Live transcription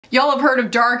Y'all have heard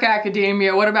of dark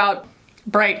academia. What about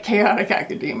bright, chaotic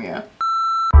academia?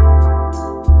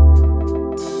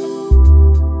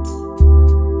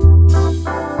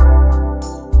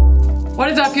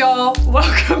 What is up, y'all?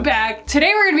 Welcome back.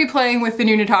 Today we're gonna be playing with the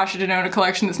new Natasha Denona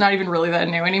collection that's not even really that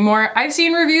new anymore. I've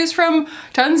seen reviews from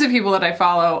tons of people that I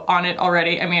follow on it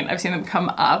already. I mean, I've seen them come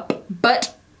up,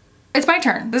 but it's my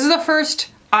turn. This is the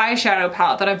first eyeshadow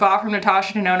palette that I bought from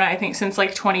Natasha Denona, I think since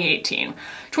like 2018.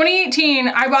 2018,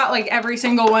 I bought like every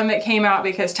single one that came out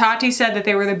because Tati said that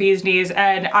they were the bee's knees,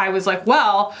 and I was like,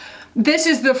 well, this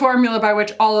is the formula by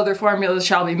which all other formulas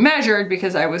shall be measured,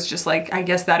 because I was just like, I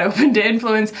guess that open to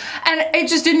influence. And it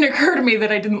just didn't occur to me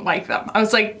that I didn't like them. I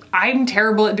was like, I'm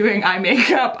terrible at doing eye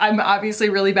makeup. I'm obviously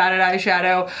really bad at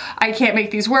eyeshadow. I can't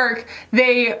make these work.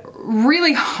 They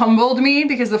really humbled me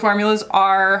because the formulas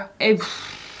are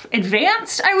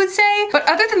advanced, I would say. But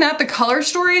other than that, the color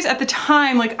stories at the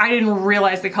time, like I didn't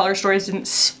realize the color stories didn't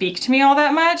speak to me all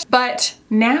that much. But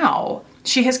now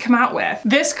she has come out with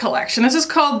this collection. This is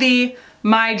called the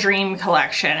My Dream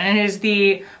collection, and it is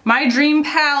the My Dream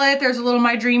palette. There's a little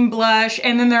My Dream blush,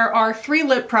 and then there are 3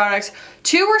 lip products.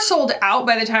 2 were sold out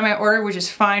by the time I ordered, which is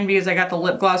fine because I got the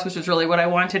lip gloss, which is really what I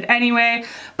wanted anyway.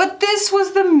 But this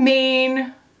was the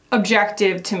main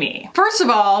objective to me. First of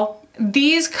all,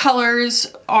 these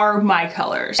colors are my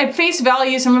colors. At face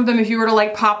value, some of them, if you were to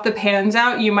like pop the pans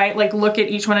out, you might like look at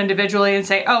each one individually and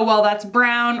say, oh, well, that's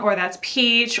brown, or that's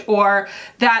peach, or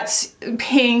that's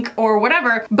pink, or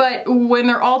whatever. But when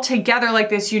they're all together like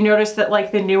this, you notice that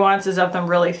like the nuances of them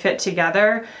really fit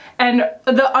together. And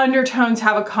the undertones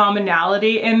have a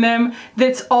commonality in them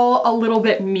that's all a little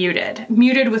bit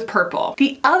muted with purple.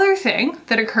 The other thing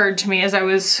that occurred to me as I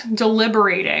was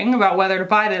deliberating about whether to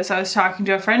buy this, I was talking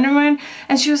to a friend of mine,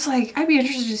 and she was like, I'd be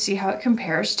interested to see how it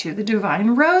compares to the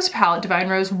Divine Rose palette, Divine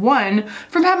Rose 1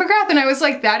 from Pat McGrath. And I was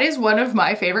like, that is one of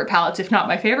my favorite palettes, if not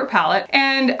my favorite palette,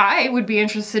 and I would be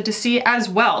interested to see as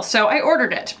well. So I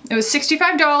ordered it. It was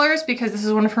 $65 because this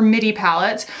is one of her MIDI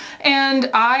palettes, and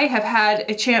I have had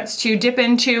a chance to dip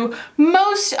into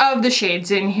most of the shades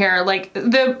in here, like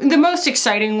the most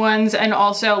exciting ones, and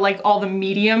also like all the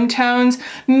medium tones,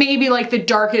 maybe like the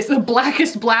darkest, the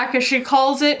blackest black as she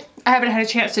calls it. I haven't had a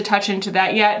chance to touch into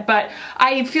that yet, but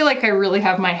I feel like I really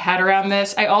have my head around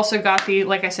this. I also got the,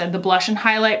 like I said, the blush and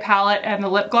highlight palette and the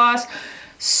lip gloss.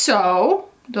 So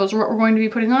those are what we're going to be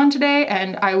putting on today,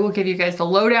 and I will give you guys the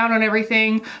lowdown on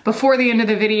everything before the end of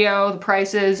the video, the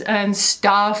prices and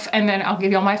stuff, and then I'll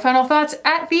give you all my final thoughts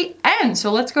at the end.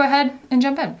 So let's go ahead and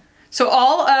jump in. So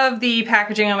all of the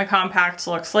packaging on the compacts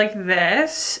looks like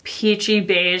this peachy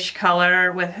beige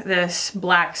color with this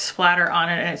black splatter on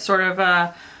it, and it's sort of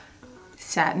a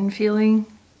satin feeling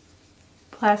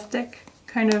plastic,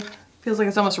 kind of feels like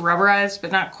it's almost rubberized, but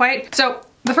not quite. So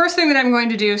the first thing that I'm going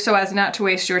to do, so as not to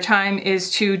waste your time, is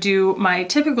to do my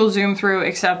typical zoom through,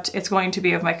 except it's going to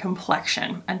be of my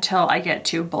complexion until I get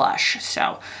to blush.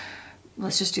 So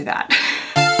let's just do that.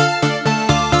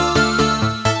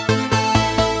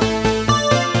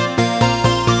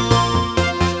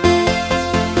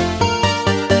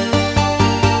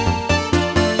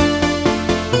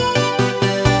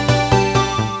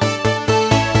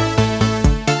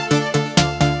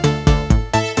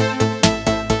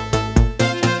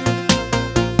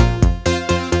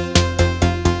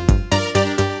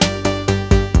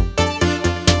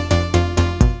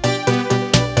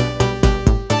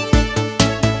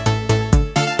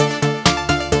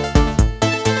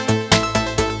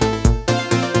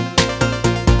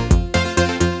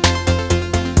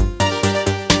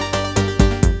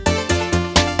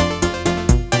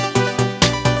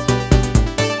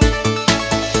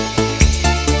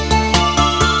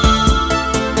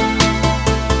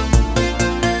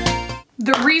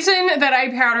 That I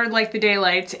powdered like the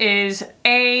daylights is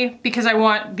A, because I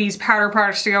want these powder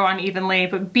products to go on evenly,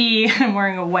 but B, I'm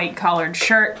wearing a white collared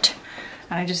shirt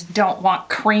and I just don't want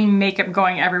cream makeup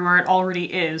going everywhere. It already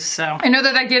is. So I know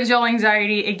that that gives y'all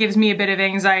anxiety. It gives me a bit of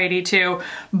anxiety too,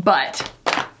 but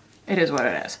it is what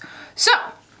it is. So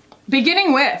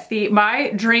beginning with the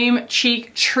My Dream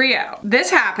Cheek Trio.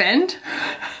 This happened.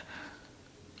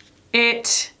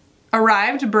 It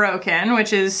arrived broken,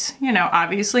 which is, you know,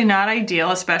 obviously not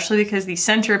ideal, especially because the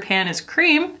center pan is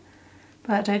cream,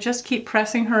 but I just keep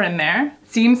pressing her in there.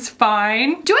 Seems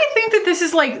fine. Do I think that this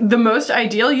is like the most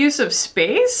ideal use of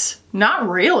space? Not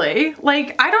really.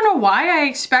 Like, I don't know why I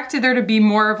expected there to be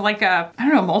more of like a, I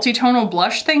don't know, multi-tonal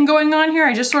blush thing going on here.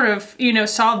 I just sort of, you know,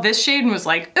 saw this shade and was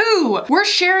like, ooh, we're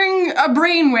sharing a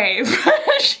brainwave.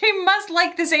 She must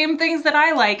like the same things that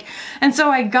I like. And so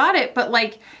I got it, but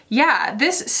like, yeah,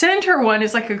 this center one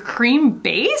is like a cream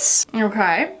base.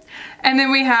 Okay. And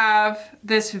then we have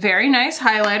this very nice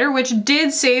highlighter, which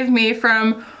did save me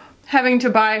from having to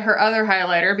buy her other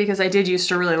highlighter because I did used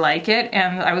to really like it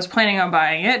and I was planning on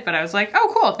buying it, but I was like,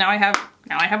 oh cool, now I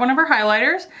have one of her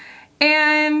highlighters.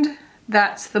 And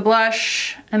that's the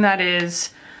blush, and that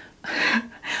is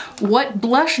what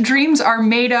blush dreams are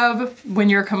made of when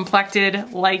you're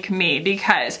complected like me,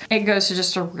 because it goes to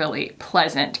just a really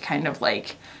pleasant kind of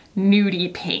like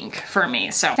nudie pink for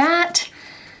me. So that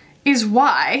is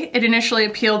why it initially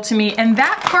appealed to me, and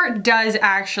that part does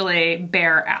actually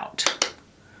bear out.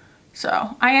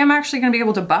 So I am actually gonna be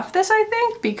able to buff this, I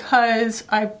think, because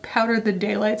I powdered the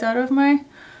daylights out of my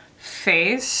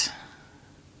face.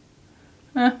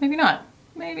 Maybe not,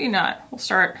 maybe not. We'll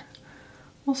start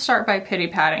by pity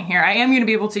patting here. I am gonna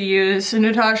be able to use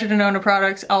Natasha Denona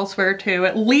products elsewhere too.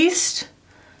 At least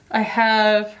I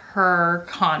have her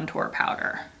contour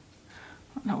powder.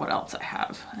 I don't know what else I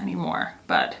have anymore,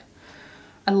 but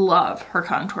I love her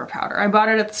contour powder. I bought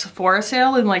it at the Sephora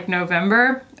sale in like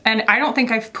November, and I don't think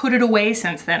I've put it away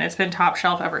since then. It's been top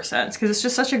shelf ever since because it's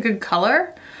just such a good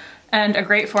color and a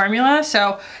great formula.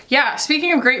 So yeah,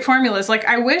 speaking of great formulas, like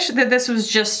I wish that this was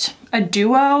just a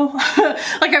duo.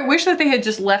 Like I wish that they had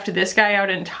just left this guy out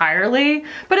entirely,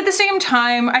 but at the same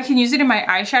time, I can use it in my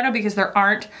eyeshadow because there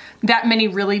aren't that many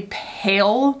really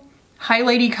pale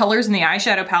highlighty colors in the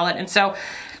eyeshadow palette. And so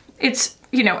it's,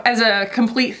 you know, as a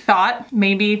complete thought,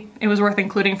 maybe it was worth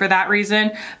including for that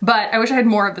reason, but I wish I had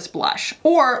more of this blush,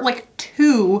 or like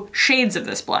 2 shades of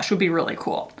this blush would be really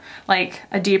cool. Like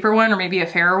a deeper one or maybe a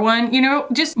fairer one, you know,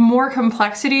 just more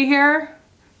complexity here.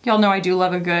 Y'all know I do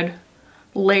love a good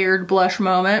layered blush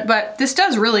moment, but this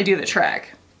does really do the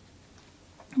trick.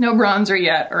 No bronzer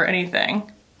yet or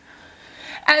anything.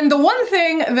 And the one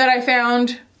thing that I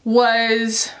found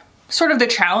was sort of the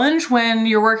challenge when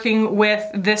you're working with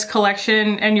this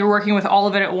collection and you're working with all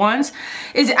of it at once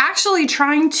is actually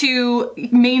trying to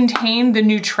maintain the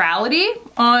neutrality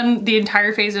on the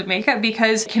entire phase of makeup,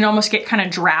 because it can almost get kind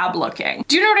of drab looking.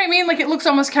 Do you know what I mean? Like it looks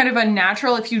almost kind of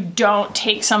unnatural if you don't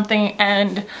take something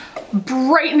and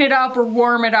brighten it up or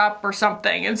warm it up or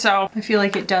something. And so I feel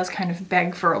like it does kind of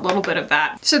beg for a little bit of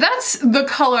that. So that's the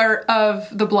color of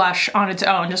the blush on its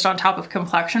own, just on top of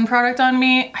complexion product on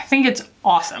me. I think it's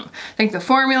awesome. I think the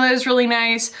formula is really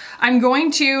nice. I'm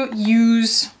going to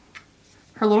use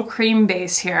her little cream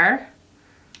base here,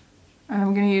 and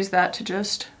I'm gonna use that to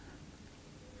just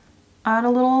add a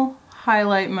little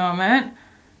highlight moment.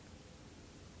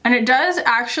 And it does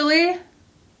actually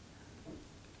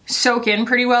soak in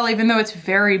pretty well, even though it's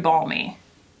very balmy.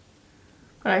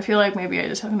 But I feel like maybe I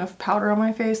just have enough powder on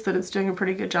my face that it's doing a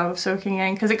pretty good job of soaking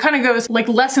in, because it kind of goes like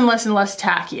less and less and less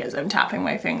tacky as I'm tapping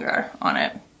my finger on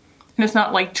it. And it's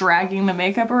not like dragging the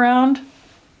makeup around.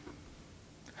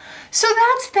 So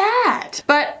that's that.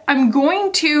 But I'm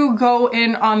going to go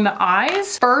in on the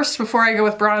eyes first before I go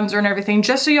with bronzer and everything,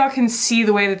 just so y'all can see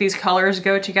the way that these colors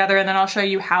go together, and then I'll show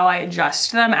you how I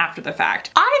adjust them after the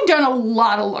fact. I've done a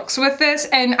lot of looks with this,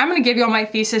 and I'm gonna give y'all my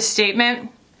thesis statement.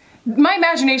 My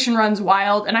imagination runs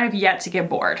wild and I have yet to get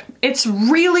bored. It's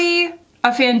really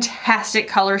a fantastic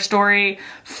color story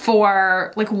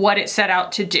for like what it set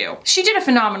out to do. She did a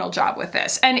phenomenal job with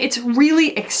this, and it's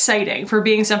really exciting for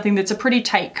being something that's a pretty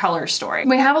tight color story.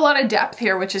 We have a lot of depth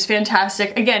here, which is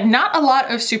fantastic. Again, not a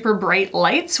lot of super bright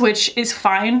lights, which is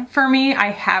fine for me. I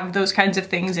have those kinds of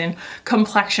things in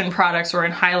complexion products or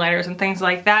in highlighters and things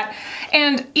like that.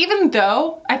 And even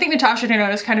though I think Natasha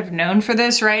Denona is kind of known for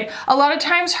this, right? A lot of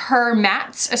times her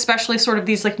mattes, especially sort of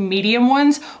these like medium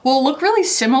ones, will look really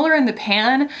similar in the pan.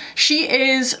 She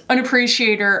is an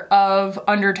appreciator of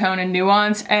undertone and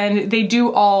nuance, and they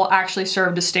do all actually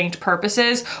serve distinct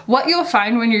purposes. What you'll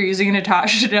find when you're using a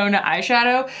Natasha Denona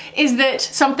eyeshadow is that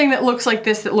something that looks like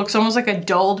this, that looks almost like a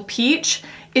dulled peach,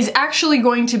 is actually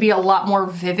going to be a lot more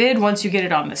vivid once you get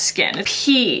it on the skin.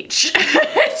 Peach.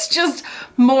 It's just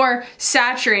more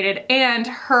saturated, and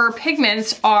her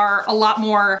pigments are a lot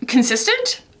more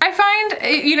consistent. I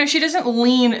find, you know, she doesn't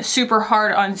lean super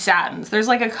hard on satins. There's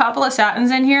like a couple of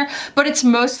satins in here, but it's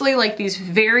mostly like these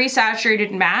very saturated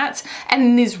mattes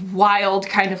and these wild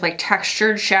kind of like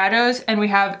textured shadows. And we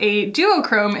have a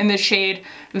duochrome in the shade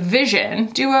Vision.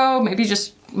 Duo, maybe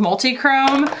just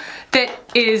multi-chrome, that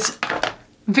is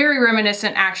very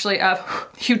reminiscent actually of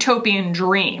Huetopian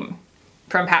Dream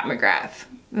from Pat McGrath.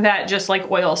 That just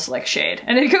like oil slick shade.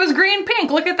 And it goes green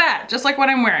pink, look at that, just like what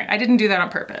I'm wearing. I didn't do that on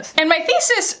purpose. And my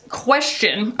thesis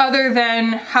question, other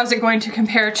than how's it going to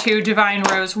compare to Divine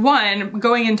Rose 1,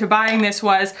 going into buying this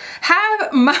was,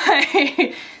 have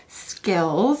my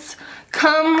skills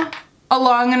come a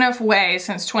long enough way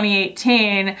since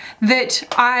 2018 that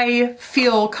I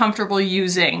feel comfortable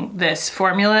using this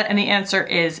formula, and the answer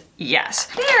is yes.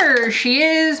 Here she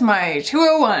is, my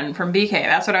 201 from BK.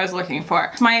 That's what I was looking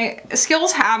for. My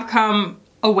skills have come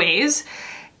a ways,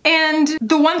 and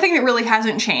the one thing that really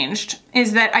hasn't changed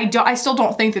is that I still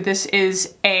don't think that this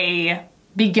is a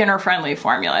beginner-friendly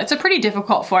formula. It's a pretty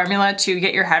difficult formula to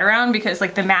get your head around because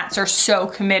like the mattes are so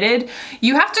committed.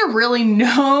 You have to really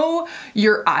know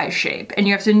your eye shape and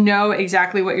you have to know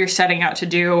exactly what you're setting out to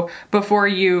do before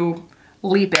you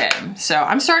leap in. So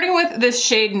I'm starting with this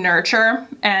shade Nurture,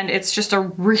 and it's just a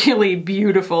really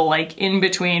beautiful like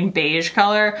in-between beige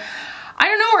color. I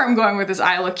don't know where I'm going with this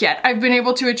eye look yet. I've been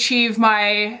able to achieve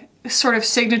my sort of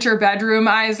signature bedroom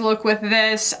eyes look with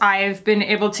this. I've been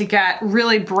able to get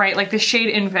really bright, like the shade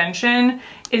Invention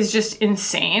is just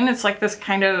insane. It's like this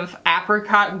kind of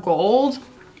apricot gold.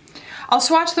 I'll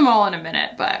swatch them all in a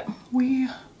minute, but we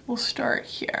will start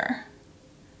here.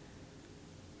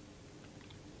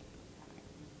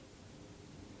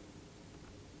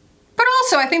 But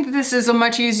also I think that this is a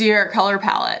much easier color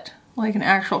palette, like an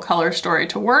actual color story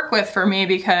to work with for me,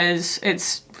 because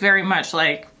it's very much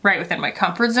like right within my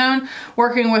comfort zone.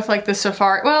 Working with like the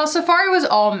Safari, well, Safari was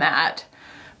all matte,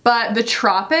 but the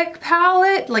Tropic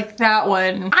palette, like that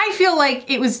one, I feel like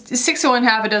it was 6 of one,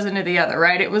 half a dozen of the other,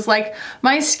 right? It was like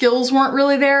my skills weren't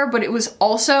really there, but it was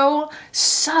also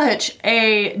such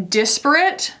a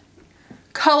disparate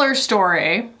color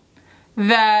story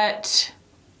that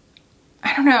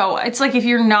I don't know, it's like if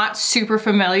you're not super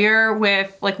familiar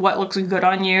with like what looks good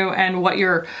on you and what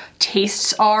your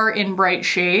tastes are in bright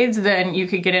shades, then you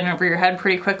could get in over your head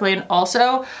pretty quickly. And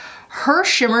also, her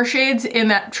shimmer shades in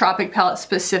that Tropic palette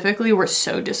specifically were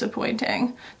so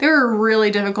disappointing. They were really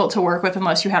difficult to work with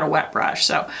unless you had a wet brush.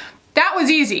 So that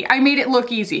was easy. I made it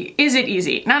look easy. Is it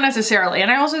easy? Not necessarily. And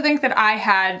I also think that I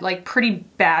had like pretty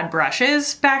bad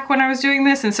brushes back when I was doing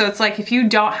this. And so it's like if you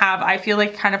don't have, I feel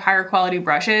like kind of higher quality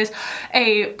brushes,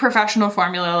 a professional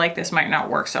formula like this might not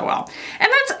work so well.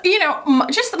 And that's, you know,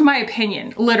 just my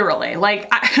opinion, literally. Like,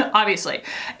 obviously,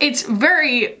 it's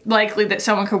very likely that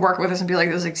someone could work with this and be like,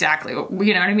 this is exactly what,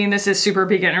 you know what I mean? This is super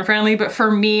beginner friendly. But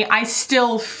for me, I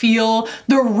still feel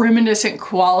the reminiscent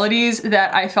qualities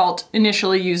that I felt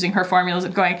initially using her formulas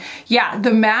and going, yeah,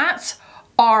 the mattes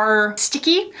are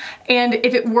sticky, and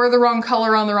if it were the wrong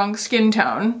color on the wrong skin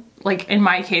tone, like in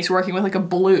my case working with like a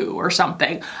blue or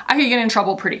something, I could get in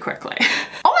trouble pretty quickly.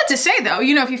 All that to say though,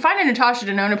 you know, if you find a Natasha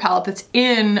Denona palette that's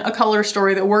in a color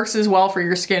story that works as well for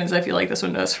your skin as I feel like this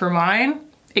one does for mine,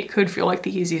 it could feel like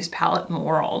the easiest palette in the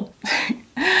world.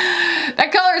 That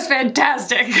color is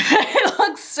fantastic. It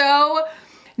looks so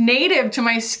native to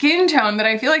my skin tone that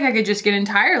I feel like I could just get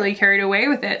entirely carried away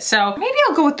with it. So maybe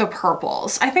I'll go with the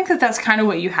purples. I think that that's kind of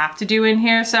what you have to do in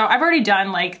here. So I've already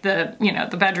done like the, you know,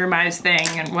 the bedroom eyes thing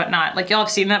and whatnot. Like y'all have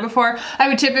seen that before. I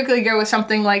would typically go with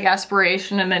something like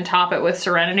Aspiration and then top it with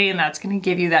Serenity, and that's gonna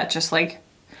give you that just like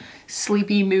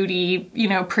sleepy, moody, you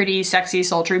know, pretty, sexy,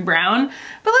 sultry brown.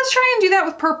 But let's try and do that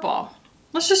with purple.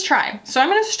 Let's just try. So I'm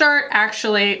gonna start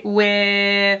actually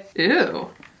with, ooh.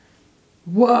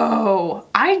 Whoa,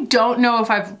 I don't know if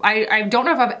I don't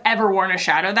know if I've ever worn a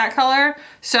shadow that color.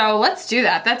 So let's do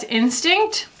that. That's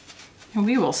Instinct, and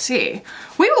we will see.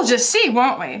 We will just see,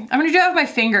 won't we? I'm gonna do that with my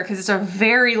finger because it's a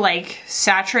very like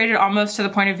saturated, almost to the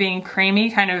point of being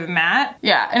creamy kind of matte.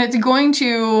 Yeah, and it's going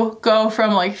to go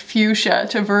from like fuchsia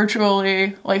to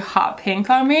virtually like hot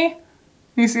pink on me.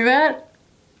 You see that?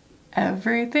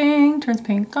 Everything turns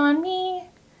pink on me.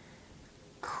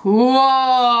 Cool.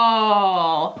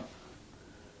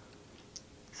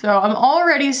 So I'm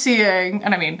already seeing,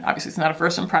 and I mean, obviously it's not a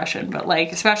first impression, but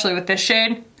like, especially with this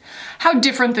shade, how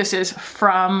different this is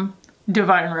from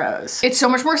Divine Rose. It's so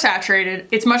much more saturated,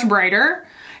 it's much brighter,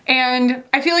 and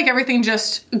I feel like everything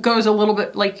just goes a little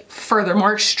bit like further,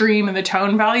 more extreme in the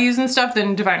tone values and stuff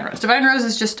than Divine Rose. Divine Rose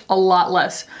is just a lot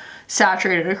less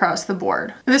saturated across the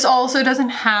board. This also doesn't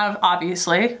have,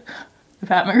 obviously, the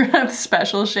Pat McGrath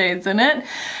special shades in it.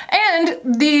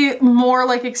 And the more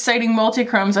like exciting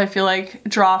multi-chromes I feel like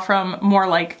draw from more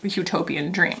like the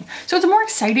Huetopian Dream. So it's a more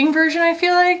exciting version I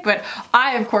feel like, but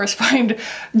I of course find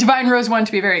Divine Rose 1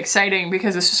 to be very exciting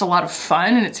because it's just a lot of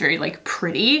fun and it's very like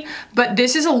pretty. But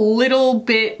this is a little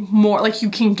bit more, like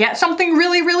you can get something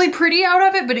really, really pretty out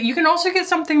of it, but you can also get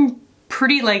something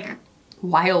pretty like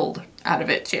wild out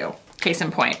of it too. Case in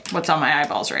point, what's on my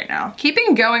eyeballs right now.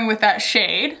 Keeping going with that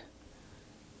shade,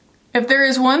 if there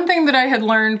is one thing that I had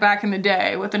learned back in the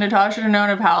day with the Natasha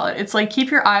Denona palette, it's like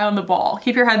keep your eye on the ball,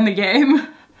 keep your head in the game.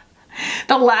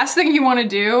 The last thing you want to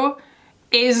do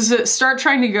is start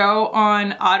trying to go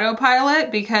on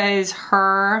autopilot because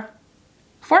her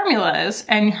formulas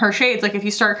and her shades, like if you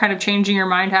start kind of changing your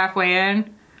mind halfway in,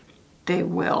 they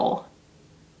will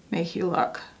make you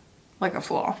look like a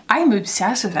fool. I am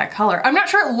obsessed with that color. I'm not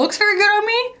sure it looks very good on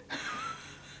me,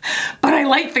 but I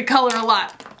like the color a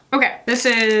lot. Okay, this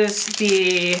is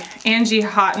the Angie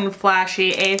Hot and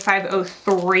Flashy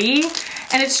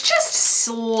A503, and it's just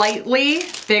slightly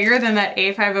bigger than that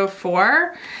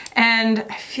A504. And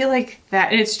I feel like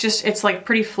that it's like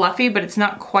pretty fluffy, but it's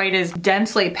not quite as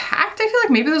densely packed. I feel like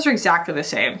maybe those are exactly the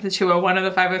same, the 201 and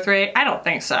the 503. I don't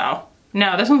think so.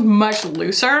 No, this one's much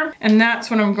looser, and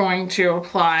that's what I'm going to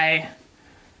apply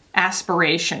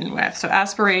Aspiration with. So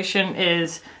Aspiration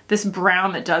is this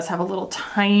brown that does have a little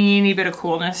tiny bit of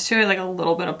coolness to it, like a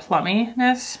little bit of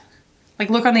plumminess. Like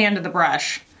look on the end of the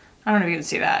brush. I don't know if you can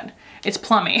see that. It's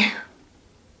plummy.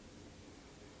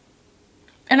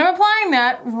 And I'm applying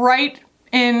that right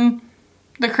in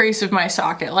the crease of my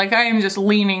socket. Like I am just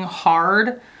leaning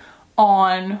hard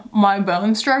on my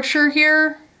bone structure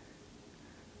here.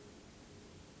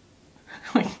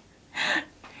 Like,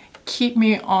 keep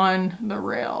me on the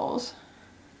rails.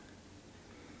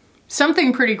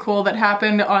 Something pretty cool that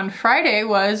happened on Friday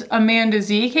was Amanda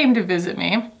Z came to visit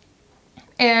me,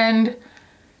 and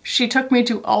she took me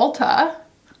to Ulta,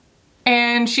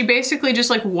 and she basically just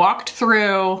like walked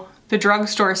through the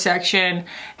drugstore section,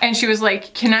 and she was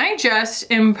like, can I just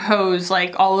impose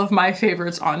like all of my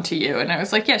favorites onto you? And I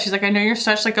was like, yeah. She's like, I know you're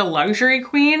such like a luxury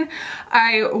queen.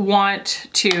 I want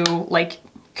to like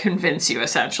convince you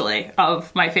essentially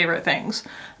of my favorite things.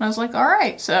 And I was like, all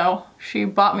right. So she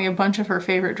bought me a bunch of her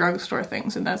favorite drugstore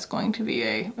things, and that's going to be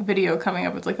a video coming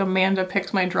up. It's like Amanda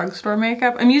picks my drugstore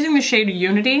makeup. I'm using the shade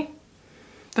Unity,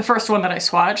 the first one that I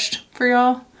swatched for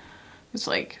y'all. It's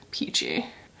like peachy.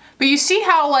 But you see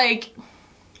how like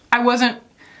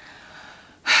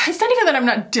it's not even that I'm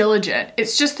not diligent.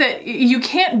 It's just that you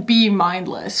can't be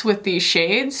mindless with these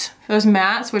shades. Those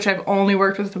mattes, which I've only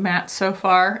worked with the mattes so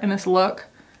far in this look,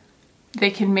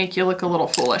 they can make you look a little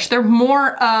foolish. They're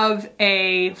more of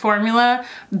a formula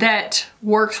that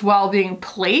works while being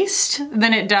placed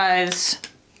than it does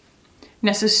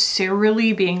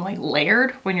necessarily being like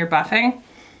layered when you're buffing.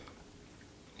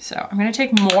 So I'm gonna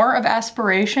take more of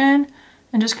Aspiration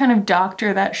and just kind of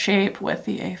doctor that shape with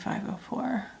the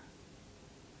A504.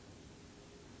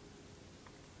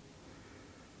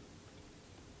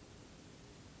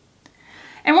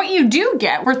 And what you do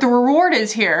get, what the reward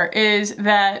is here, is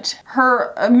that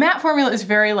her matte formula is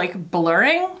very like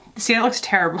blurring. See, that looks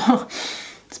terrible.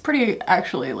 It's pretty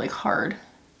actually like hard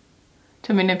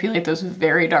to manipulate those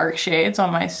very dark shades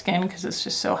on my skin because it's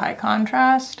just so high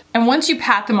contrast. And once you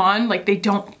pat them on, like they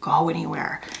don't go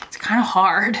anywhere. It's kind of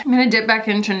hard. I'm gonna dip back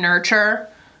into Nurture,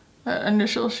 that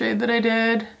initial shade that I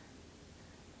did,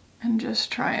 and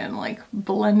just try and like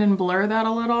blend and blur that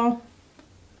a little.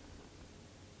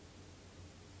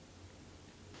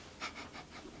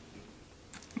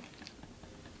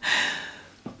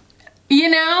 You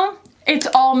know, it's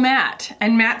all matte,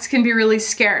 and mattes can be really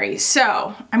scary.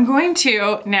 So I'm going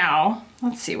to now,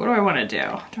 let's see, what do I want to do?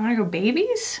 Do I want to go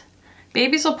babies?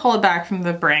 Babies will pull it back from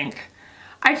the brink.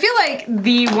 I feel like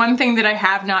the one thing that I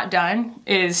have not done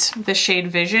is the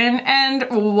shade Vision, and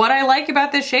what I like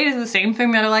about this shade is the same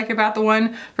thing that I like about the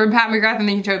one from Pat McGrath in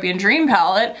the Huetopian Dream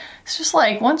palette. It's just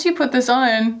like, once you put this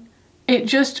on, it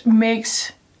just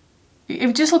looks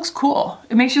cool.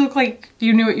 It makes you look like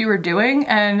you knew what you were doing,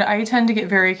 and I tend to get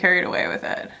very carried away with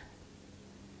it.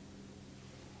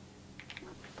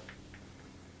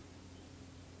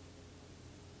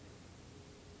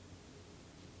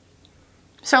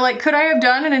 So like, could I have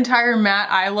done an entire matte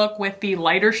eye look with the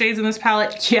lighter shades in this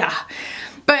palette? Yeah.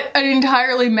 But an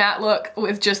entirely matte look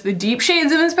with just the deep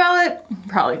shades in this palette?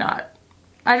 Probably not.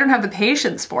 I don't have the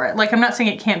patience for it. Like, I'm not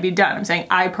saying it can't be done. I'm saying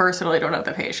I personally don't have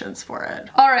the patience for it.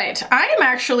 All right, I am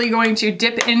actually going to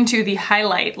dip into the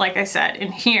highlight, like I said,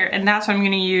 in here, and that's what I'm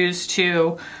gonna use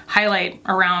to highlight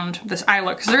around this eye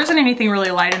look, because there isn't anything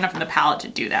really light enough in the palette to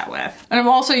do that with. And I'm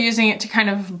also using it to kind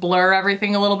of blur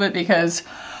everything a little bit, because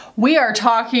we are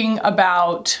talking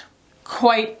about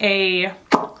quite a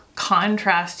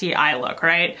contrasty eye look,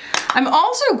 right? I'm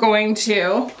also going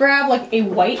to grab like a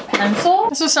white pencil.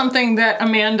 This is something that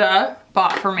Amanda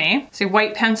bought for me. It's a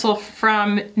white pencil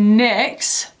from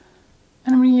NYX.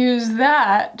 And I'm gonna use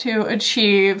that to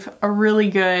achieve a really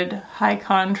good high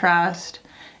contrast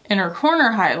inner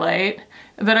corner highlight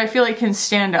that I feel like can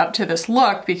stand up to this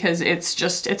look, because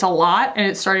it's a lot and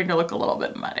it's starting to look a little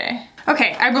bit muddy.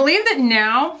 Okay, I believe that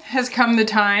now has come the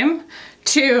time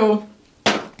to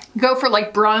go for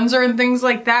like bronzer and things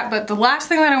like that, but the last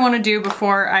thing that I want to do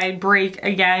before I break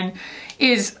again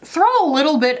is throw a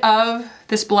little bit of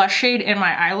this blush shade in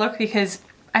my eye look, because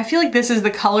I feel like this is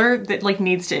the color that like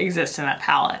needs to exist in that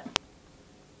palette.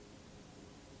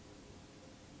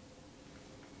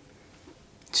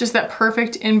 It's just that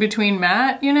perfect in-between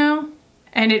matte, you know?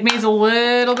 And it makes a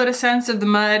little bit of sense of the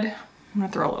mud. I'm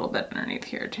gonna throw a little bit underneath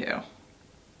here too.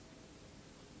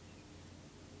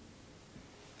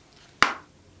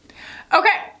 Okay,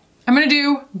 I'm gonna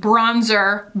do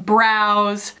bronzer,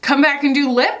 brows, come back and do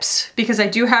lips because I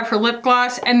do have her lip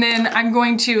gloss, and then I'm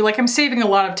going to, like, I'm saving a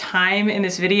lot of time in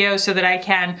this video so that I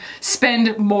can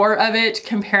spend more of it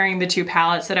comparing the two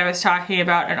palettes that I was talking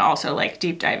about and also like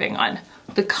deep diving on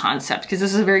the concept because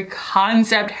this is a very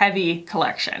concept heavy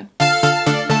collection.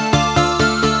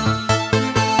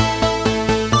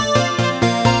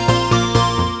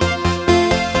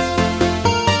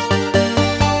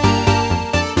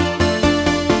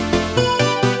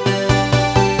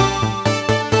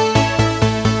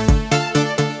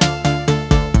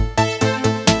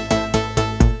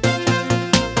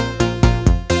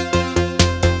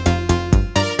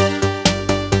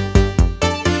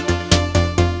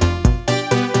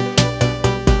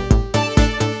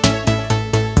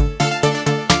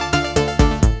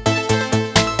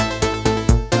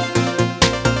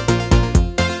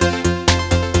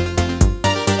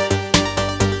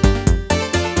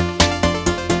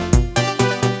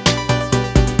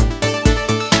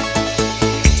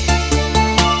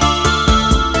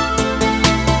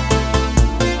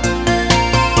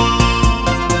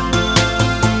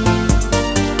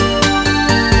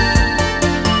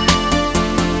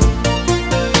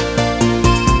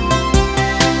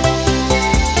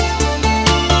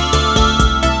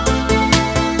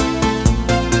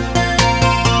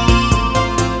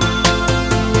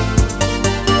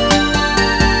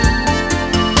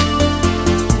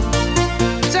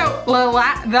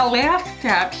 The last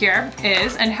step here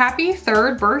is, and happy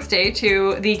 3rd birthday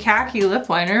to the khaki lip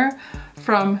liner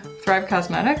from Thrive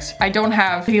Cosmetics. I don't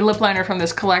have the lip liner from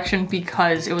this collection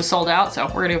because it was sold out, so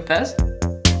we're gonna go with this.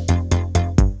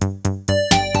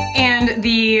 And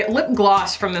the lip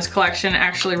gloss from this collection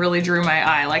actually really drew my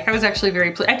eye. Like, I was actually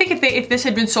very pleased. I think if this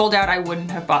had been sold out, I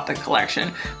wouldn't have bought the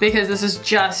collection because this is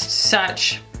just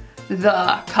such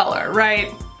the color, right?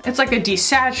 It's like a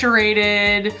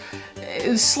desaturated,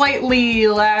 slightly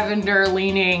lavender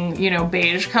leaning, you know,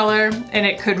 beige color, and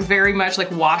it could very much like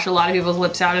wash a lot of people's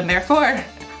lips out, and therefore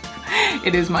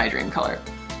it is my dream color.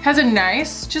 Has a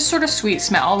nice, just sort of sweet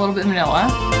smell, a little bit vanilla.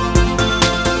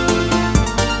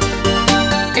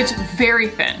 It's very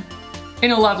thin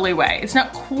in a lovely way. It's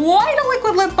not quite a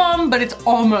liquid lip balm, but it's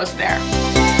almost there.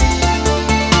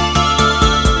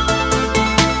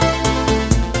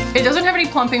 It doesn't have any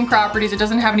plumping properties, it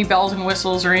doesn't have any bells and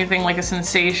whistles or anything like a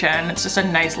sensation. It's just a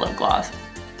nice lip gloss.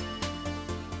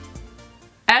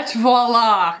 Et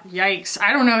voila! Yikes.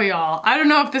 I don't know, y'all. I don't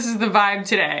know if this is the vibe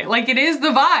today. Like, it is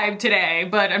the vibe today,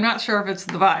 but I'm not sure if it's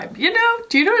the vibe. You know?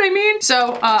 Do you know what I mean?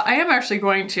 So I am actually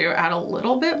going to add a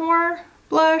little bit more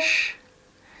blush.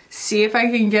 See if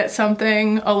I can get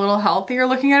something a little healthier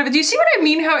looking at it. Do you see what I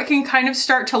mean? How it can kind of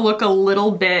start to look a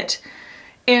little bit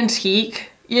antique?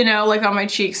 You know, like on my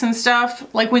cheeks and stuff.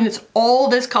 Like when it's all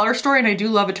this color story, and I do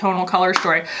love a tonal color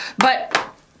story, but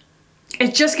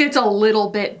it just gets a little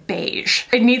bit beige.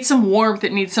 It needs some warmth,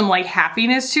 it needs some like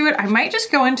happiness to it. I might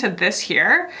just go into this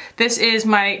here. This is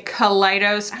my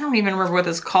Kaleidos. I don't even remember what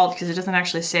this is called because it doesn't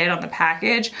actually say it on the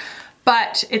package,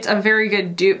 but it's a very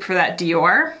good dupe for that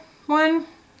Dior one.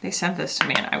 They sent this to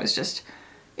me and I was just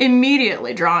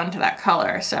immediately drawn to that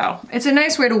color. So it's a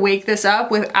nice way to wake this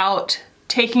up without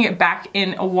taking it back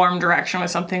in a warm direction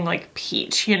with something like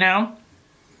peach, you know?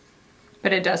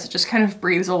 But it does, it just kind of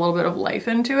breathes a little bit of life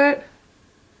into it.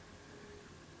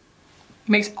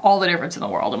 Makes all the difference in the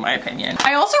world, in my opinion.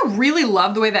 I also really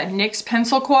love the way that NYX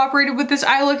pencil cooperated with this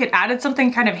eye look. It added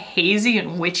something kind of hazy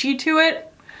and witchy to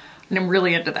it, and I'm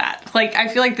really into that. Like, I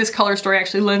feel like this color story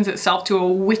actually lends itself to a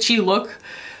witchy look,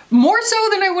 more so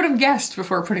than I would have guessed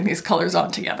before putting these colors on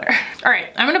together. All right,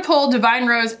 I'm gonna pull Divine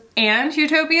Rose and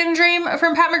Huetopian Dream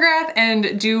from Pat McGrath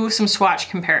and do some swatch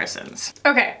comparisons.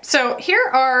 Okay, so here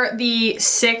are the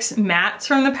 6 mattes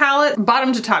from the palette,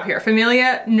 bottom to top here.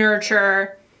 Familia,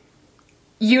 Nurture,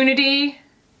 Unity,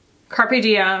 Carpe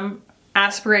Diem,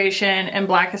 Aspiration, and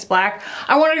Blackest Black.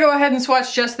 I want to go ahead and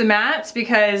swatch just the mattes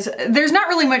because there's not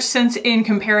really much sense in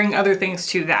comparing other things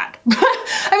to that.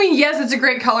 I mean, yes, it's a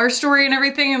great color story and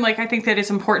everything, and like I think that it's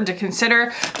important to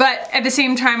consider, but at the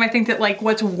same time, I think that like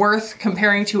what's worth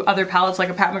comparing to other palettes like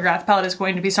a Pat McGrath palette is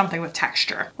going to be something with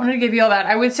texture. I wanted to give you all that.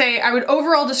 I would say, I would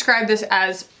overall describe this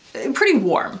as pretty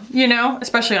warm, you know,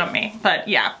 especially on me, but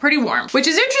yeah, pretty warm. Which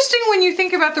is interesting when you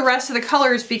think about the rest of the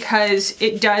colors because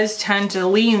it does tend to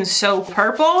lean so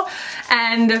purple,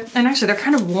 and actually they're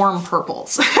kind of warm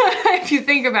purples if you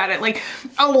think about it. Like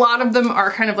a lot of them are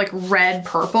kind of like red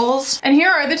purples. And here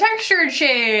are the textured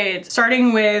shades,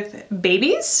 starting with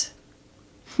Babies,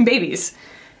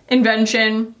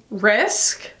 Invention,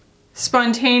 Risk,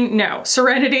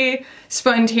 Serenity,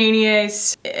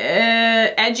 Spontaneous,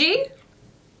 Edgy,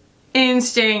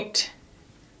 Instinct,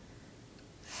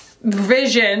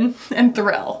 Vision, and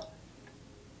Thrill.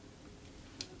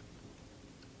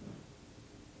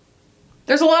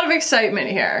 There's a lot of excitement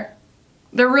here.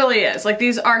 There really is. Like,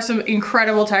 these are some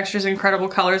incredible textures, incredible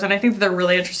colors, and I think that they're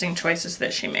really interesting choices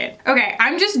that she made. Okay,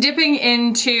 I'm just dipping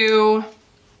into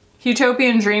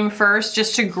Huetopian Dream first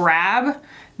just to grab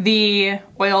the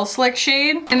oil slick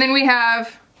shade. And then we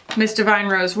have Miss Divine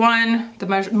Rose 1, the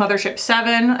Mothership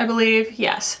 7, I believe.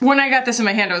 Yes. When I got this in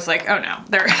my hand, I was like, oh no,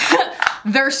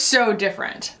 they're so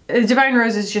different. Divine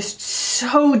Rose is just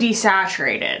so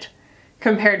desaturated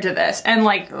compared to this. And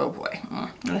like, oh boy.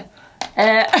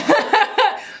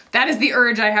 That is the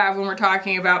urge I have when we're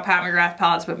talking about Pat McGrath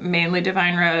palettes, but mainly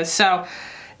Divine Rose. So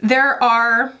there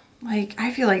are, like,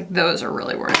 I feel like those are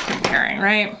really worth comparing,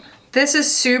 right? This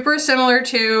is super similar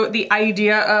to the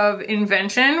idea of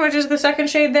Invention, which is the second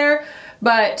shade there,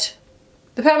 but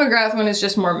the Pat McGrath one is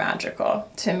just more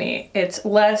magical to me. It's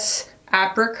less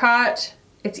apricot.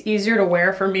 It's easier to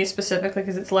wear for me specifically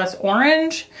because it's less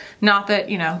orange. Not that,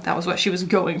 you know, that was what she was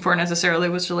going for necessarily,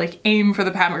 was to like aim for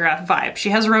the Pat McGrath vibe.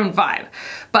 She has her own vibe,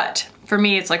 but for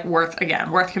me, it's like worth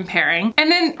comparing. And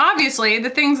then obviously the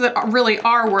things that really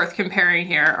are worth comparing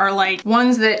here are like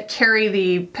ones that carry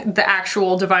the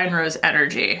actual Divine Rose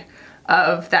energy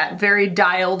of that very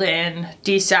dialed in,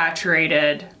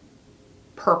 desaturated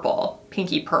purple,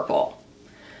 pinky purple.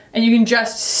 And you can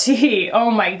just see,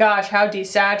 oh my gosh, how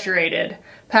desaturated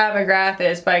Pat McGrath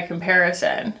is by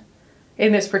comparison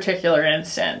in this particular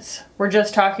instance. We're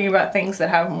just talking about things that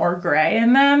have more gray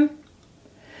in them.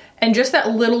 And just that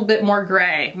little bit more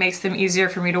gray makes them easier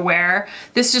for me to wear.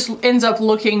 This just ends up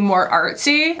looking more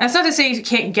artsy. That's not to say you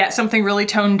can't get something really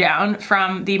toned down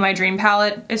from the My Dream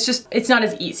palette. It's just, it's not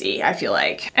as easy, I feel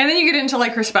like. And then you get into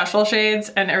like her special shades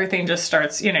and everything just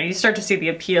starts, you know, you start to see the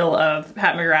appeal of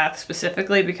Pat McGrath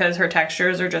specifically because her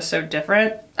textures are just so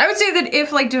different. I would say that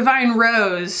if like Divine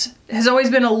Rose has always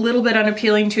been a little bit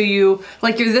unappealing to you,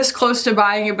 like you're this close to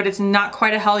buying it, but it's not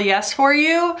quite a hell yes for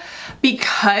you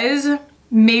because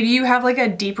maybe you have like a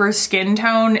deeper skin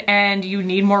tone and you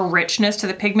need more richness to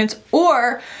the pigments,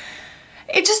 or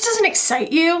it just doesn't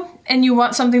excite you and you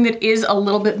want something that is a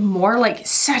little bit more like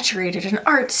saturated and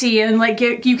artsy and like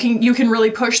you can really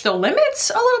push the limits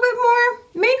a little bit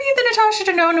more. Maybe the Natasha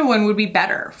Denona one would be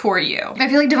better for you. I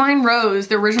feel like Divine Rose,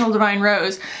 the original Divine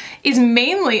Rose, is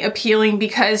mainly appealing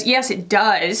because yes, it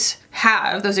does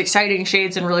have those exciting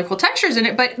shades and really cool textures in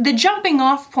it, but the jumping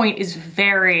off point is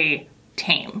very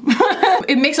tame.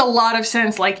 It makes a lot of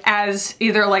sense like as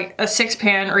either like a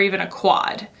 6-pan or even a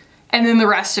quad. And then the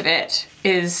rest of it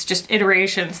is just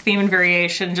iterations, theme and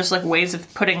variation, just like ways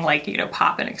of putting like, you know,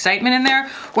 pop and excitement in there.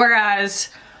 Whereas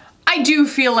I do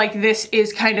feel like this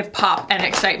is kind of pop and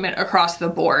excitement across the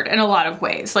board in a lot of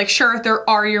ways. Like sure, there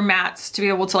are your mattes to be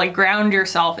able to like ground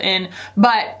yourself in,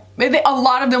 but a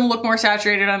lot of them look more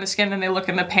saturated on the skin than they look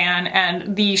in the pan,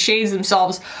 and the shades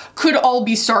themselves could all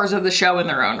be stars of the show in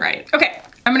their own right. Okay,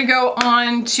 I'm gonna go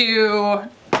on to,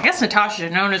 I guess, Natasha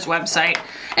Denona's website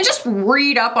and just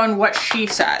read up on what she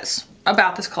says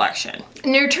about this collection.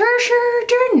 Natasha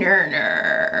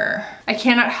Denona. I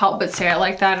cannot help but say I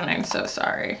like that, and I'm so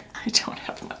sorry. I don't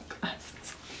have enough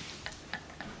glasses.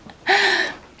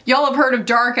 Y'all have heard of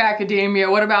dark academia.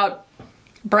 What about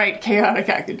bright, chaotic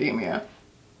academia?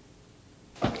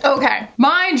 Okay,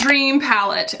 My Dream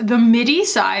palette. The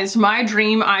midi-sized My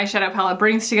Dream eyeshadow palette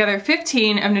brings together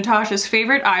 15 of Natasha's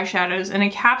favorite eyeshadows in a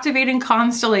captivating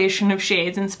constellation of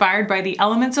shades inspired by the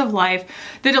elements of life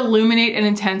that illuminate and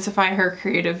intensify her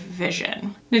creative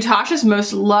vision. Natasha's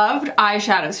most loved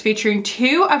eyeshadows, featuring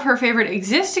 2 of her favorite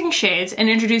existing shades and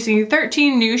introducing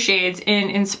 13 new shades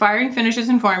in inspiring finishes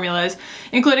and formulas,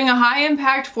 including a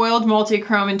high-impact foiled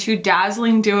multi-chrome and 2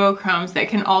 dazzling duochromes that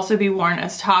can also be worn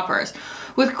as toppers.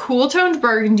 With cool-toned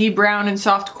burgundy, brown, and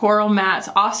soft coral mattes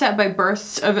offset by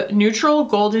bursts of neutral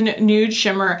golden nude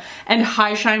shimmer and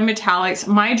high shine metallics,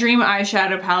 My Dream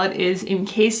eyeshadow palette is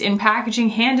encased in packaging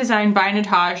hand-designed by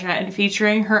Natasha and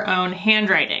featuring her own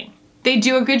handwriting. They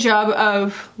do a good job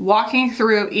of walking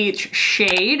through each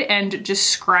shade and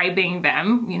describing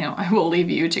them. You know, I will leave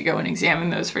you to go and examine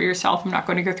those for yourself. I'm not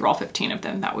going to go through all 15 of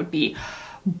them. That would be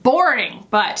Boring,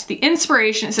 but the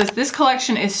inspiration, it says, this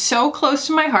collection is so close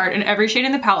to my heart and every shade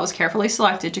in the palette was carefully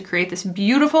selected to create this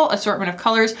beautiful assortment of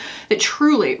colors that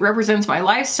truly represents my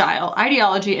lifestyle,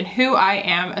 ideology, and who I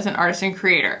am as an artist and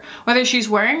creator. Whether she's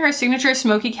wearing her signature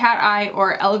smoky cat eye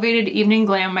or elevated evening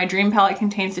glam, my dream palette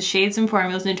contains the shades and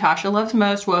formulas Natasha loves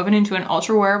most, woven into an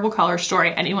ultra wearable color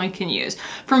story anyone can use.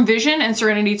 From vision and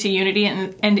serenity to unity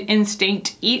and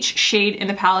instinct, each shade in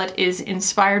the palette is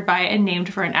inspired by and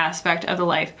named for an aspect of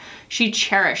the life she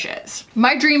cherishes.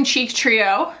 My dream cheek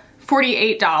trio,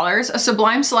 $48. A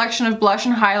sublime selection of blush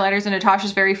and highlighters in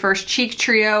Natasha's very first cheek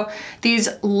trio. These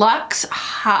luxe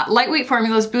lightweight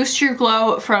formulas boost your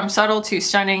glow from subtle to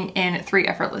stunning in 3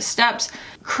 effortless steps.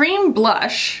 Cream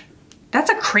blush. That's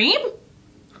a cream?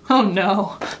 Oh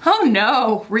no. Oh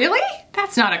no. Really?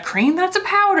 That's not a cream, that's a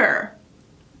powder.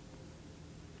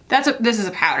 This is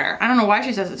a powder. I don't know why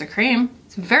she says it's a cream.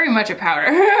 It's very much a powder.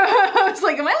 I was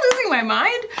like, am I losing my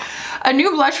mind? A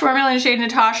new blush formula in the shade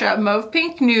Natasha Mauve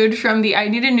Pink Nude from the I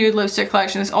Need a Nude lipstick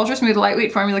collection. This ultra smooth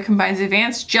lightweight formula combines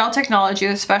advanced gel technology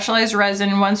with specialized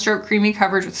resin, one-stroke creamy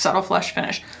coverage with subtle flush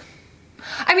finish.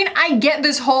 I mean, I get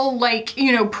this whole like,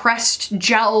 you know, pressed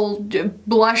gel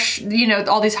blush, you know,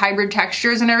 all these hybrid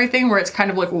textures and everything where it's kind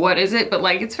of like, what is it? But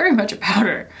like, it's very much a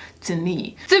powder to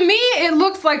me. To me, it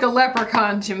looks like a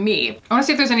leprechaun to me. I wanna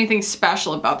see if there's anything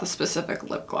special about the specific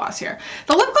lip gloss here.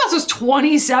 The lip gloss was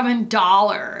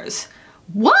 $27.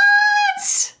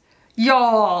 What?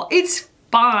 Y'all, it's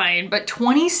fine, but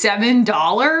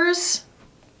 $27?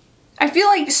 I feel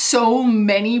like so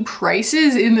many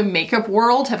prices in the makeup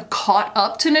world have caught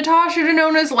up to Natasha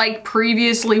Denona's like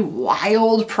previously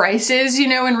wild prices, you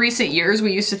know, in recent years.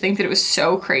 We used to think that it was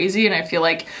so crazy, and I feel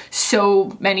like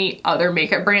so many other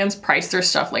makeup brands price their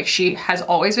stuff like she has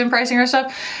always been pricing her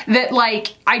stuff, that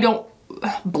like I don't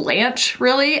blanch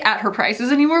really at her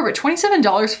prices anymore, but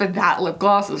 $27 for that lip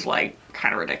gloss is like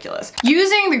kind of ridiculous.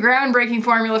 Using the groundbreaking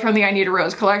formula from the I Need a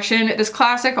Rose collection, this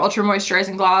classic ultra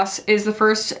moisturizing gloss is the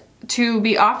first to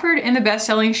be offered in the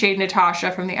best-selling shade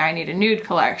Natasha from the I Need a Nude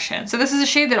collection. So this is a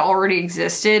shade that already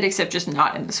existed, except just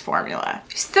not in this formula.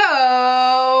 So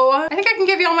I think I can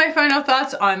give you all my final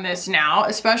thoughts on this now,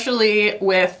 especially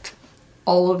with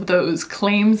all of those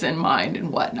claims in mind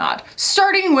and whatnot.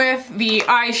 Starting with the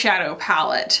eyeshadow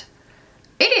palette.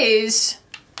 It is,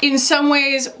 in some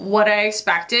ways, what I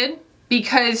expected,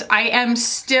 because I am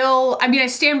still, I mean, I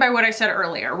stand by what I said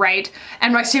earlier, right?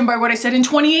 And I stand by what I said in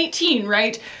 2018,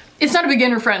 right? It's not a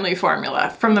beginner-friendly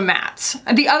formula from the mattes.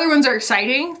 The other ones are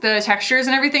exciting, the textures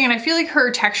and everything, and I feel like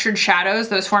her textured shadows,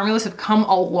 those formulas have come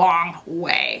a long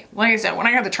way. Like I said, when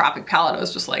I got the Tropic palette, I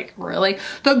was just like, really?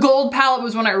 The Gold palette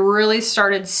was when I really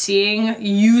started seeing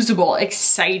usable,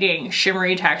 exciting,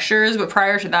 shimmery textures, but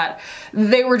prior to that,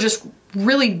 they were just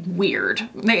really weird.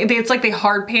 It's like they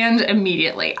hard panned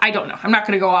immediately. I don't know. I'm not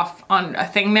gonna go off on a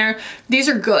thing there. These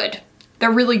are good.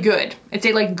 They're really good. It's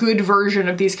a like good version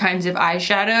of these kinds of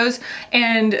eyeshadows,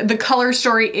 and the color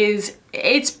story is,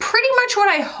 it's pretty much what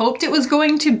I hoped it was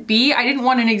going to be. I didn't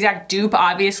want an exact dupe,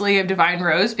 obviously, of Divine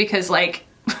Rose, because like,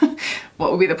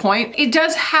 what would be the point? It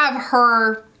does have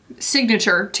her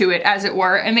signature to it, as it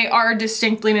were, and they are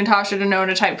distinctly Natasha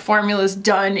Denona type formulas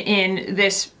done in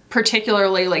this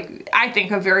particularly, like, I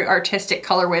think a very artistic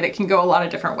colorway that can go a lot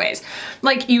of different ways.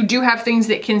 Like, you do have things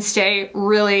that can stay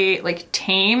really like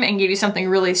tame and give you something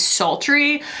really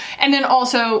sultry, and then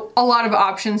also a lot of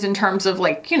options in terms of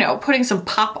like, you know, putting some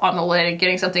pop on the lid and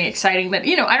getting something exciting that,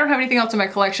 you know, I don't have anything else in my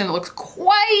collection that looks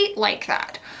quite like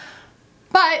that.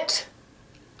 But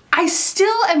I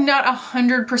still am not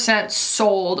 100%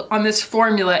 sold on this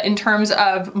formula in terms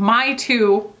of my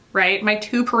two, right? My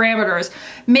two parameters.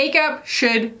 Makeup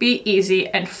should be easy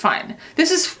and fun. This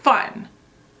is fun.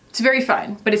 It's very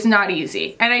fun, but it's not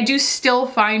easy. And I do still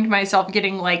find myself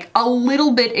getting like a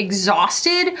little bit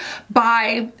exhausted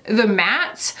by the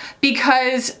mattes,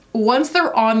 because once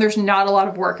they're on, there's not a lot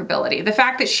of workability. The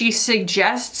fact that she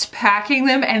suggests packing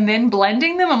them and then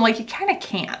blending them, I'm like, you kind of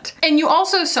can't. And you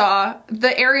also saw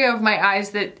the area of my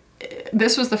eyes that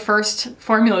this was the first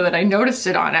formula that I noticed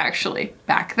it on, actually,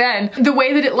 back then. The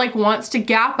way that it like wants to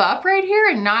gap up right here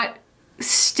and not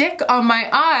stick on my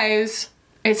eyes,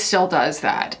 it still does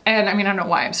that. And I mean, I don't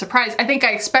know why I'm surprised. I think I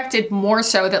expected more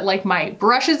so that like my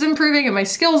brush is improving and my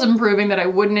skills improving, that I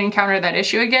wouldn't encounter that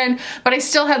issue again, but I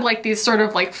still had like these sort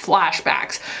of like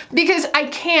flashbacks, because I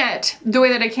can't, the way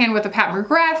that I can with the Pat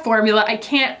McGrath formula, I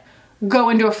can't go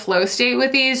into a flow state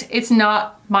with these. It's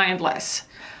not mindless.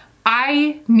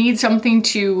 I need something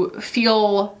to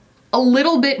feel a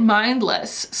little bit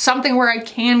mindless, something where I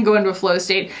can go into a flow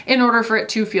state in order for it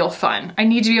to feel fun. I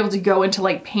need to be able to go into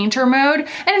like painter mode.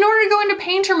 And in order to go into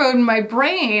painter mode in my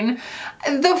brain,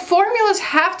 the formulas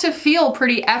have to feel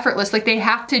pretty effortless. Like they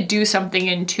have to do something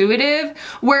intuitive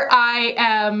where I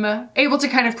am able to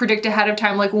kind of predict ahead of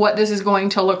time like what this is going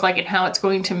to look like and how it's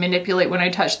going to manipulate when I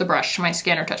touch the brush to my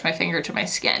skin or touch my finger to my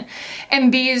skin.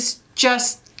 And these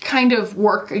just kind of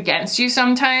work against you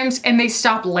sometimes, and they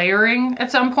stop layering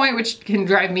at some point, which can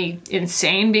drive me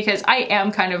insane because I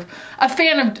am kind of a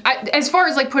fan of, as far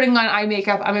as like putting on eye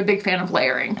makeup, I'm a big fan of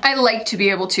layering. I like to be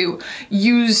able to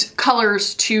use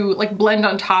colors to like blend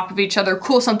on top of each other,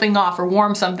 cool something off or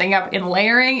warm something up in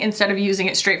layering instead of using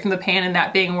it straight from the pan, and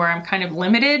that being where I'm kind of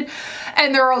limited.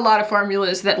 And there are a lot of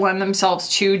formulas that lend themselves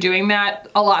to doing that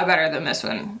a lot better than this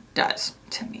one does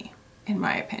to me, in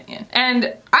my opinion.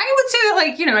 And I would say that,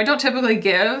 like, you know, I don't typically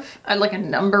give like a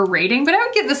number rating, but I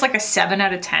would give this like a 7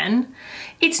 out of 10.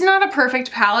 It's not a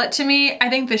perfect palette to me. I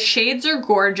think the shades are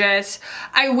gorgeous.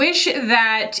 I wish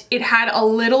that it had a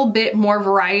little bit more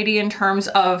variety in terms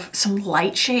of some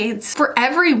light shades for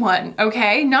everyone,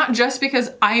 okay? Not just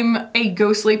because I'm a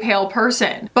ghostly pale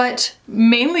person, but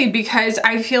mainly because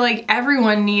I feel like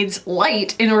everyone needs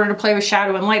light in order to play with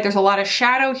shadow and light. There's a lot of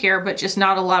shadow here, but just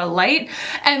not a lot of light.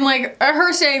 And like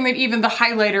her saying that even the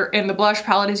highlighter in the blush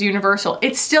palette is universal,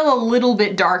 it's still a little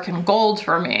bit dark and gold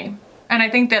for me. And I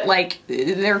think that like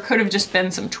there could have just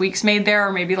been some tweaks made there,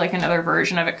 or maybe like another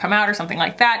version of it come out or something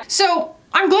like that. So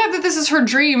I'm glad that this is her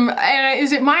dream. And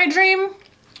is it my dream?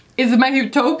 Is it my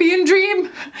Huetopian dream?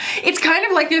 It's kind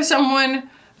of like if someone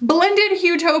blended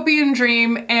Huetopian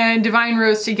Dream and Divine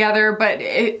Rose together, but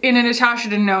in a Natasha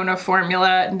Denona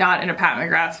formula, not in a Pat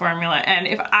McGrath formula. And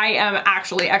if I am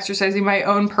actually exercising my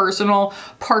own personal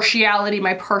partiality,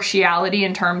 my partiality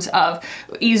in terms of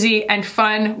easy and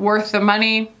fun, worth the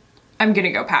money, I'm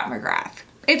gonna go Pat McGrath.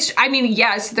 I mean,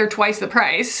 yes, they're twice the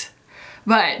price,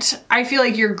 but I feel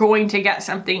like you're going to get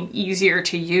something easier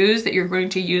to use that you're going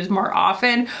to use more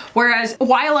often. Whereas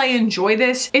while I enjoy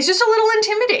this, it's just a little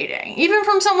intimidating, even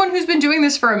from someone who's been doing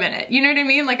this for a minute. You know what I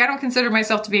mean? Like, I don't consider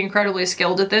myself to be incredibly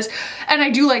skilled at this, and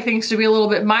I do like things to be a little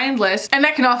bit mindless, and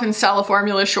that can often sell a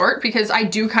formula short because I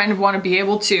do kind of want to be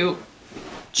able to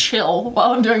chill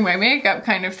while I'm doing my makeup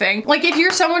kind of thing. Like, if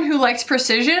you're someone who likes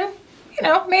precision, you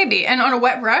know, maybe. And on a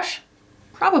wet brush,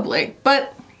 probably.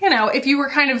 But, you know, if you were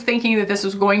kind of thinking that this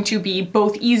was going to be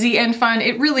both easy and fun,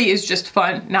 it really is just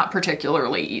fun, not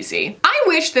particularly easy. I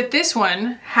wish that this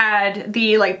one had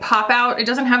the like pop out. It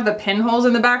doesn't have the pinholes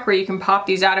in the back where you can pop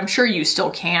these out. I'm sure you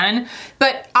still can,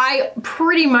 but I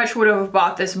pretty much would have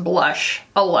bought this blush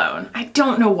alone. I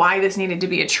don't know why this needed to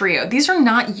be a trio. These are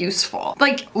not useful.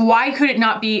 Like, why could it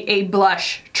not be a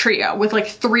blush trio with like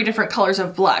 3 different colors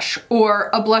of blush, or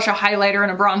a blush, a highlighter,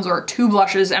 and a bronzer, or 2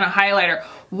 blushes and a highlighter?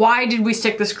 Why did we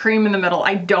stick this cream in the middle?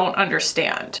 I don't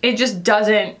understand. It just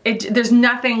doesn't, there's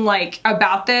nothing like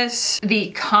about this,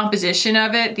 the composition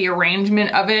of it, the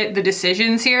arrangement of it, the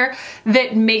decisions here,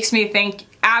 that makes me think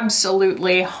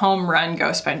absolutely home run,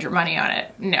 go spend your money on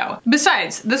it. No.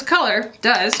 Besides, this color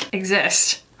does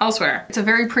exist elsewhere. It's a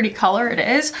very pretty color, it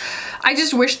is. I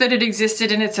just wish that it existed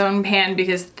in its own pan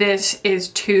because this is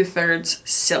 2/3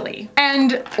 silly.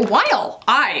 And while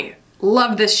I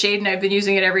love this shade and I've been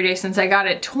using it every day since I got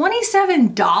it,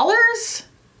 $27?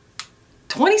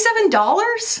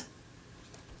 $27?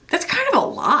 That's kind of a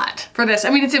lot for this. I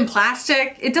mean, it's in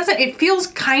plastic. It feels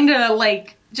kind of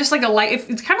like, just like a light,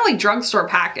 it's kind of like drugstore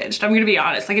packaged, I'm gonna be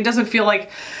honest. Like, it doesn't feel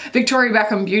like Victoria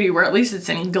Beckham Beauty where at least it's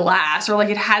in glass, or like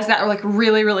it has that, or like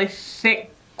really, really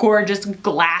thick, gorgeous,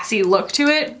 glassy look to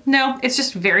it. No, it's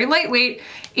just very lightweight.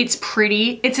 It's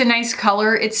pretty, it's a nice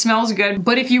color, it smells good,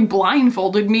 but if you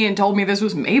blindfolded me and told me this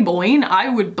was Maybelline, I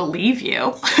would believe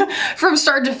you. From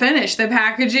start to finish, the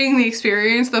packaging, the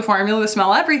experience, the formula, the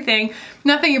smell, everything,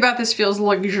 nothing about this feels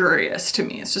luxurious to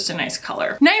me. It's just a nice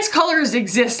color. Nice colors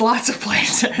exist lots of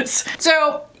places.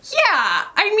 So yeah,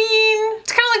 I mean,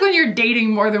 it's kind of like when you're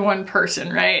dating more than one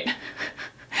person, right?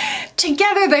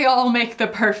 Together they all make the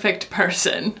perfect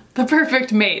person, the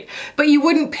perfect mate, but you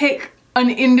wouldn't pick an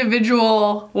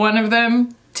individual one of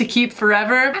them to keep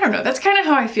forever. I don't know, that's kind of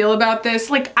how I feel about this.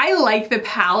 Like, I like the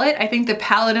palette. I think the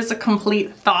palette is a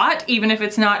complete thought, even if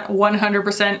it's not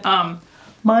 100%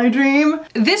 my dream.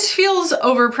 This feels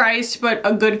overpriced, but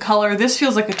a good color. This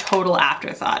feels like a total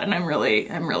afterthought, and I'm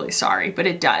really sorry, but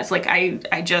it does. Like,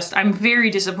 I'm very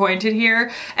disappointed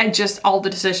here at just all the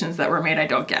decisions that were made. I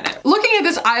don't get it. Looking at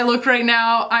this eye look right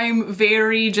now, I'm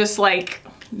very just like,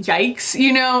 yikes,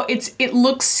 you know, it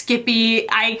looks skippy.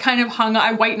 I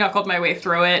white knuckled my way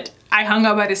through it. I hung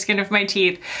up by the skin of my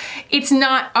teeth. It's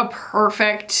not a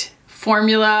perfect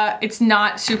formula. It's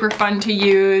not super fun to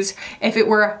use. If it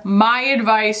were my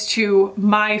advice to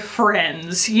my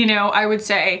friends, you know, I would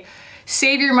say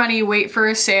save your money, wait for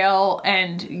a sale,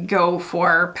 and go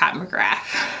for Pat McGrath.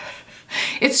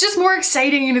 It's just more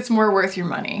exciting and it's more worth your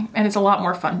money and it's a lot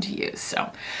more fun to use.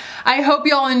 So I hope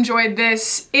y'all enjoyed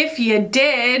this. If you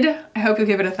did, I hope you'll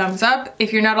give it a thumbs up.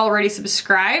 If you're not already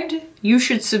subscribed, you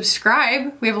should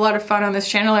subscribe. We have a lot of fun on this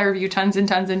channel. I review tons and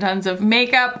tons and tons of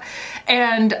makeup,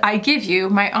 and I give you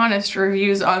my honest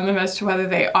reviews on them as to whether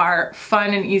they are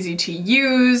fun and easy to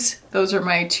use. Those are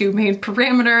my two main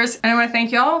parameters. And I want to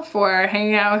thank y'all for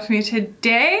hanging out with me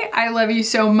today. I love you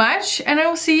so much, and I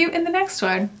will see you in the next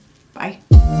one. Bye.